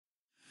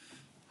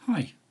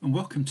Hi, and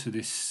welcome to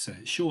this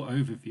short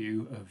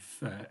overview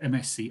of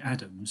MSc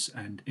Adams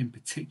and in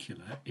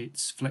particular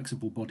its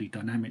flexible body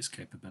dynamics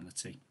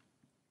capability.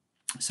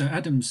 So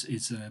Adams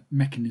is a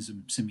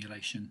mechanism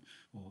simulation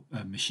or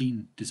a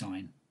machine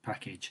design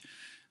package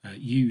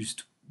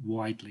used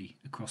widely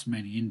across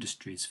many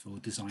industries for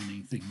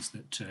designing things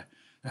that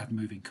have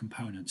moving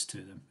components to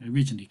them. It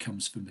originally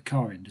comes from the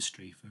car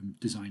industry, from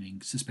designing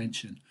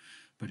suspension,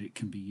 but it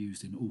can be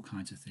used in all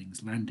kinds of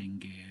things: landing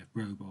gear,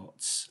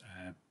 robots,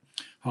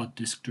 hard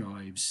disk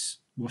drives,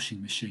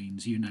 washing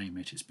machines, you name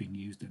it, it's been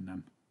used in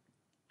them.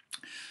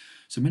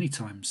 So many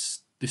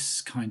times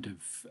this kind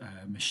of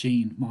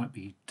machine might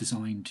be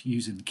designed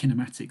using the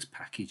Kinematics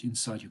package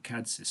inside your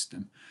CAD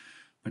system,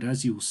 but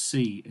as you'll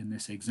see in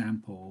this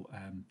example,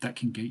 that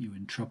can get you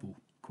in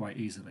trouble quite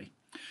easily.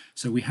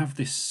 So we have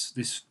this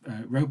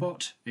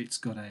robot. It's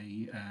got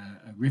a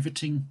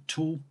riveting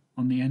tool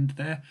on the end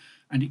there,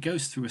 and it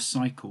goes through a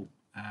cycle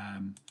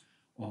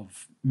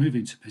of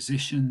moving to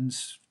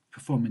positions,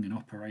 performing an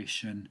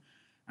operation,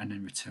 and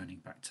then returning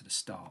back to the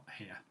start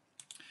here.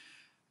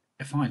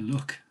 If I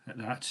look at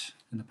that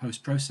in the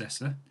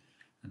post-processor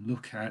and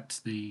look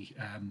at this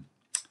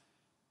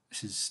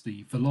is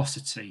the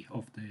velocity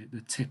of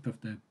the tip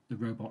of the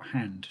robot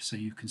hand, so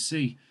you can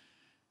see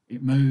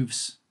it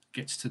moves,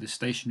 gets to the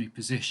stationary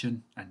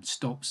position and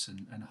stops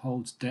and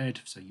holds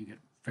dead, so you get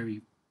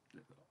very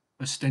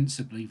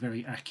ostensibly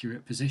very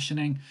accurate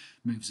positioning,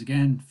 moves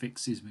again,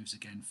 fixes, moves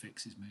again,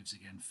 fixes, moves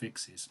again,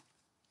 fixes.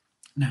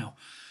 Now,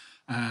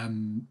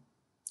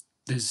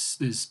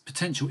 there's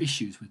potential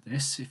issues with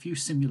this. If you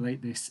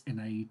simulate this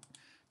in a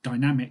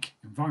dynamic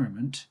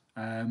environment,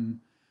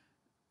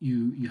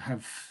 you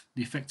have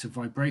the effect of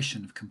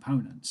vibration of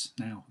components.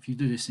 Now, if you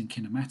do this in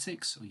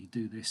kinematics or you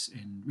do this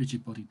in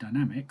rigid body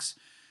dynamics,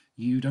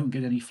 you don't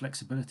get any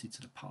flexibility to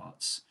the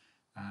parts.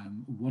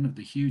 One of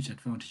the huge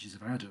advantages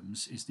of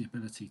Adams is the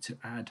ability to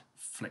add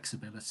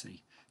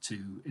flexibility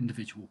to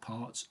individual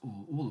parts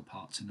or all the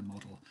parts in the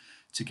model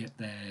to get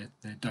their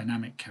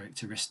dynamic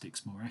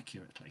characteristics more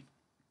accurately.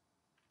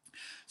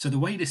 So the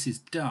way this is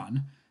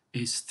done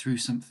is through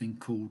something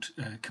called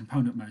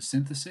component mode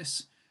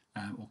synthesis,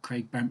 or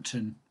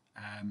Craig-Bampton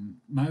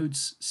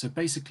modes. So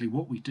basically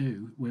what we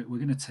do, we're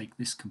going to take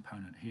this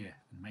component here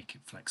and make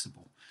it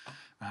flexible.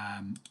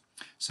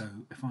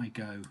 So if I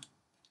go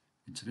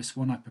into this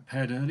one I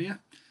prepared earlier,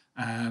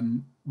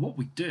 what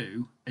we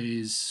do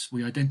is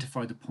we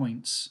identify the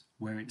points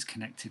where it's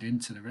connected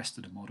into the rest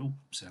of the model.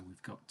 So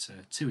we've got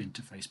two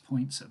interface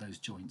points at those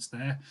joints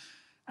there,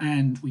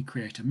 and we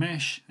create a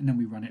mesh, and then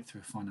we run it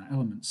through a finite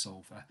element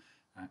solver,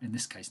 in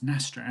this case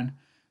Nastran,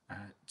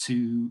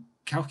 to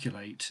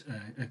calculate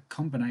a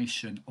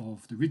combination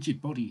of the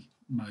rigid body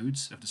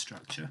modes of the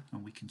structure,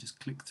 and we can just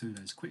click through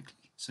those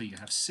quickly. So you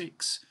have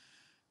 6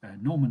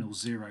 nominal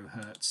 0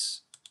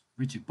 Hertz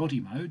rigid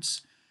body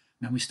modes.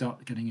 Now we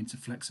start getting into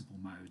flexible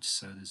modes.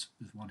 So there's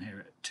one here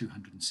at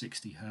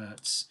 260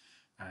 Hertz,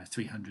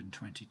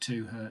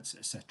 322 Hertz,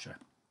 etc.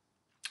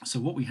 So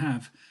what we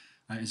have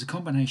is a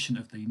combination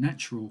of the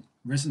natural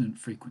resonant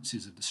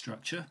frequencies of the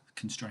structure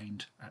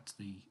constrained at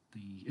the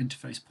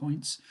interface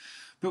points,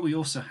 but we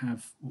also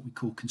have what we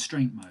call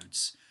constraint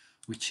modes,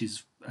 which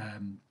is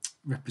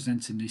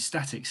representing the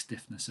static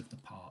stiffness of the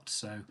part.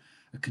 So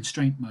a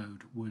constraint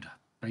mode would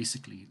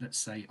basically, let's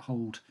say,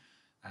 hold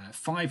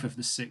 5 of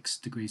the 6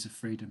 degrees of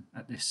freedom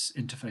at this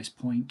interface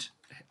point,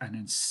 and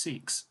then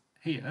 6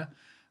 here,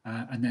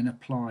 and then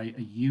apply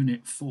a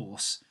unit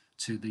force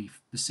to the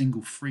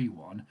single free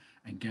one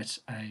and get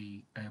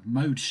a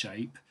mode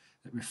shape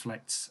that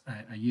reflects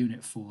a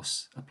unit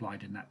force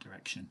applied in that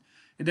direction.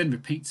 It then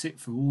repeats it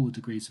for all the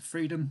degrees of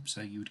freedom,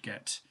 so you would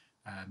get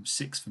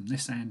 6 from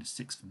this end,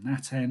 6 from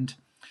that end,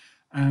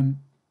 and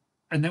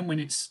then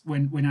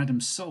when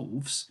Adams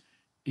solves,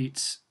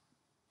 it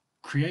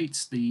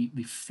creates the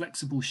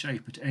flexible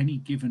shape at any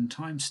given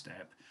time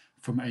step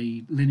from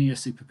a linear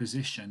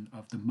superposition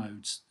of the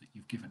modes that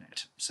you've given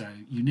it. So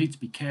you need to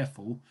be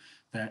careful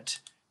that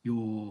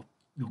your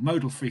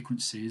modal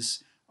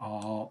frequencies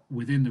are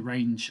within the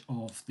range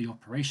of the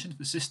operation of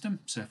the system.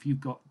 So if you've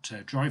got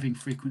driving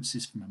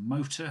frequencies from a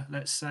motor,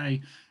 let's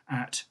say,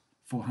 at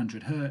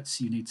 400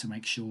 Hertz, you need to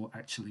make sure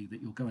actually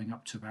that you're going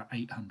up to about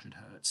 800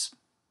 Hertz.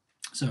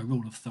 So a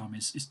rule of thumb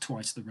is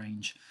twice the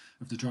range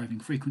of the driving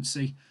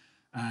frequency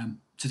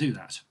to do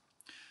that.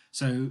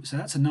 So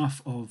that's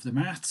enough of the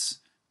maths.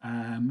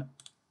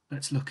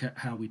 Let's look at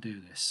how we do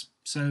this.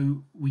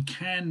 So we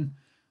can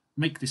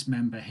make this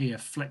member here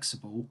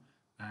flexible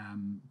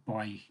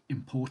by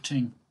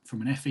importing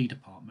from an FE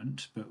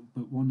department, but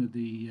one of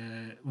the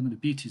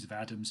beauties of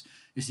Adams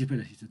is the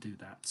ability to do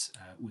that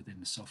within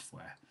the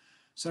software.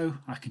 So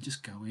I can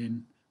just go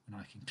in and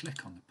I can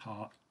click on the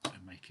part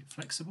and make it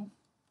flexible.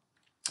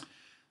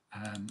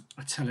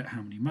 I tell it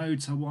how many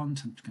modes I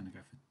want. I'm going to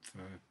go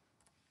for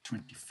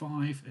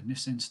 25 in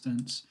this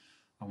instance.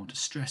 I want a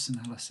stress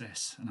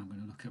analysis, and I'm going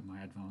to look at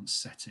my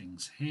advanced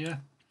settings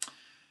here.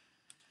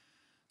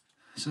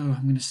 So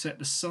I'm going to set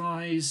the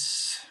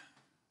size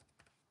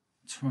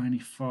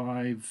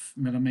 25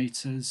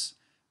 millimeters,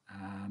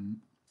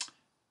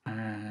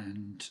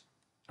 and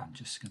I'm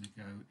just going to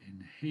go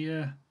in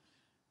here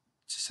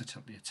to set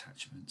up the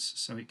attachments.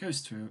 So it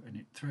goes through and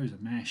it throws a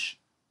mesh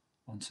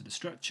onto the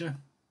structure.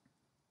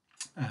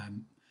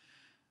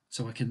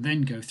 So I can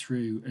then go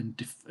through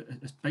and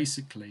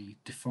basically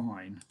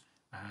define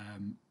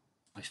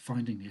by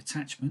finding the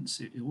attachments.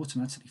 It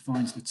automatically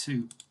finds the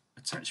two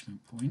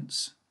attachment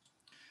points.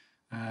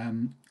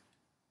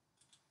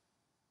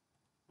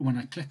 When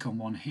I click on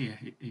one here,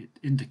 it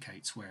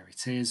indicates where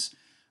it is,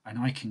 and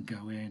I can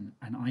go in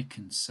and I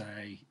can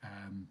say,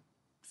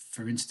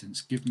 for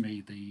instance, give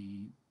me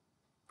the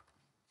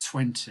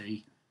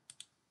 20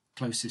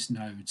 closest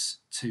nodes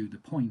to the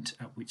point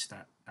at which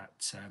that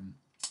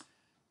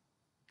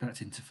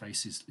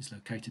interface is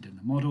located in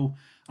the model.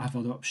 I have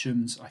other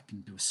options. I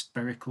can do a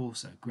spherical,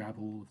 so grab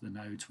all of the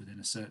nodes within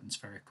a certain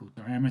spherical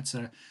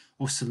diameter,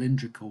 or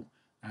cylindrical,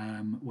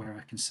 where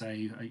I can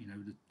say,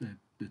 the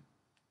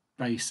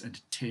base and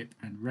tip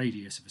and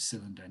radius of a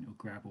cylinder, and it will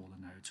grab all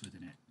the nodes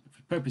within it. But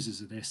for purposes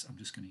of this, I'm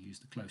just going to use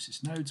the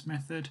closest nodes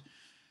method.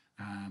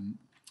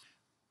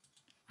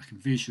 I can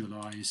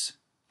visualize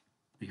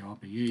the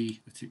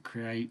RBE that it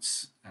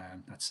creates.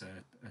 That's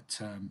a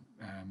term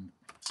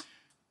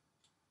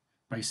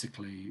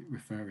basically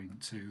referring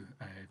to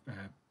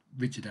a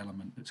rigid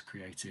element that's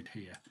created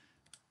here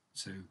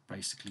to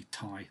basically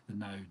tie the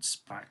nodes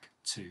back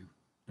to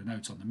the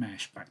nodes on the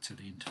mesh back to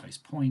the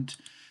interface point,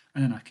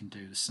 and then I can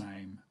do the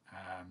same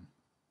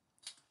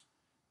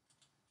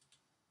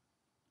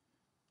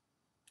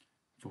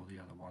for the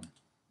other one.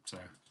 So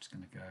I'm just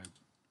going to go,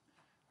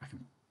 I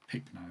can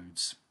pick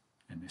nodes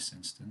in this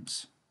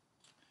instance.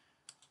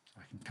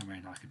 I can come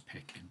in, I can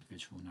pick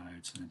individual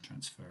nodes and then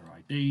transfer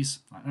IDs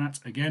like that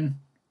again.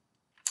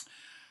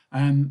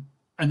 And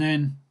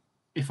then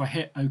if I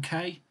hit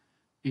OK,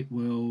 it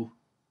will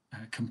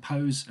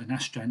compose a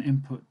Nastran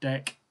input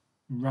deck,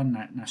 run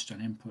that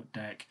Nastran input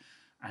deck,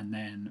 and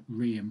then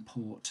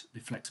re-import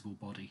the flexible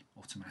body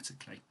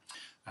automatically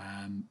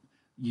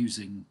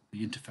using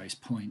the interface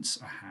points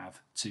I have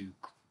to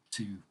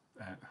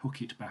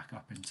hook it back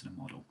up into the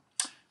model.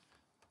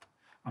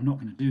 I'm not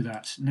going to do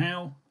that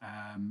now.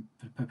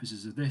 For the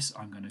purposes of this,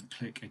 I'm going to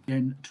click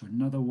again to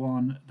another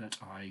one that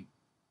I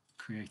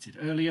created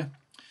earlier.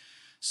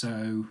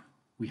 So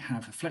we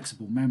have a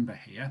flexible member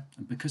here,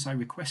 and because I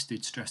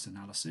requested stress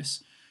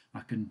analysis, I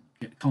can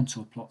get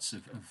contour plots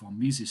of von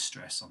Mises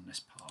stress on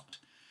this part.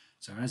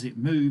 So as it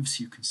moves,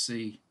 you can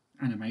see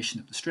animation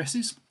of the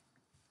stresses.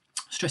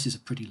 Stresses are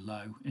pretty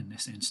low in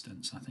this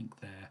instance. I think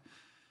they're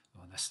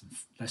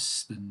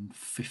less than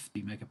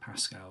 50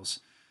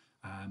 megapascals.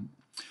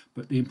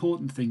 But the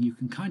important thing you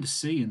can kind of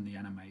see in the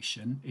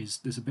animation is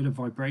there's a bit of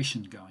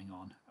vibration going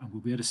on, and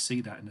we'll be able to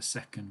see that in a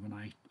second when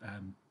I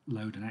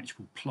load an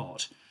actual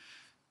plot,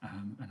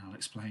 and I'll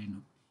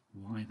explain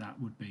why that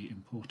would be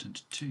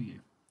important to you.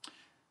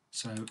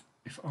 So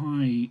if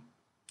I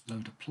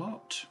load a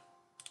plot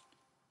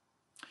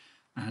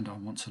and I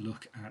want to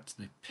look at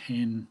the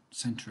pin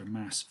center of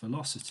mass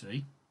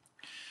velocity,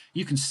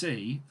 you can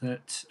see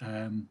that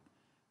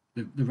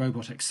the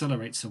robot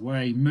accelerates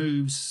away,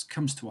 moves,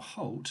 comes to a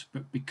halt,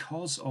 but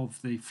because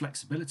of the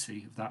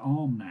flexibility of that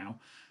arm now,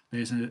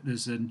 there's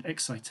an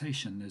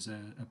excitation, there's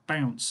a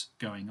bounce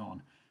going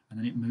on, and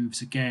then it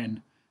moves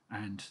again,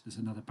 and there's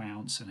another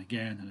bounce, and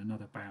again, and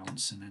another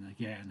bounce, and then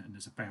again, and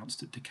there's a bounce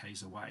that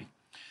decays away.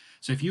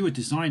 So if you were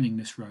designing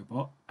this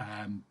robot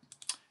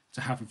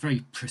to have a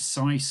very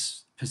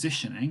precise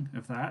positioning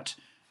of that,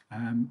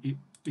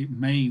 it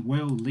may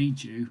well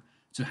lead you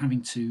to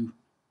having to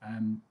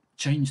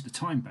change the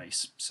time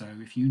base. So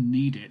if you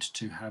need it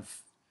to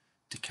have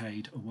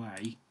decayed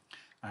away,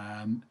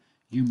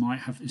 you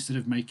might have, instead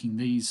of making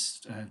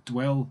these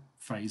dwell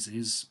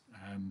phases,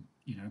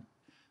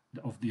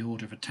 of the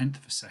order of 1/10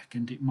 of a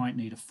second, it might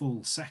need a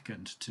full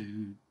second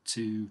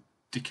to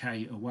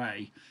decay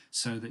away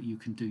so that you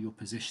can do your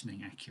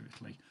positioning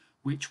accurately,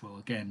 which will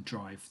again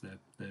drive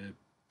the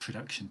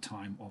production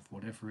time of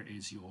whatever it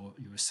is you're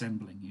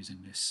assembling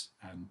using this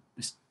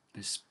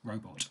this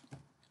robot.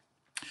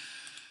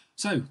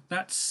 So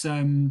that's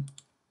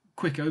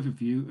quick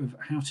overview of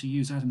how to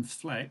use Adam's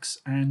Flex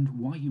and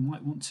why you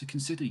might want to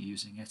consider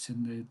using it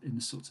in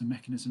the sorts of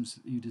mechanisms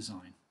that you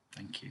design.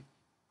 Thank you.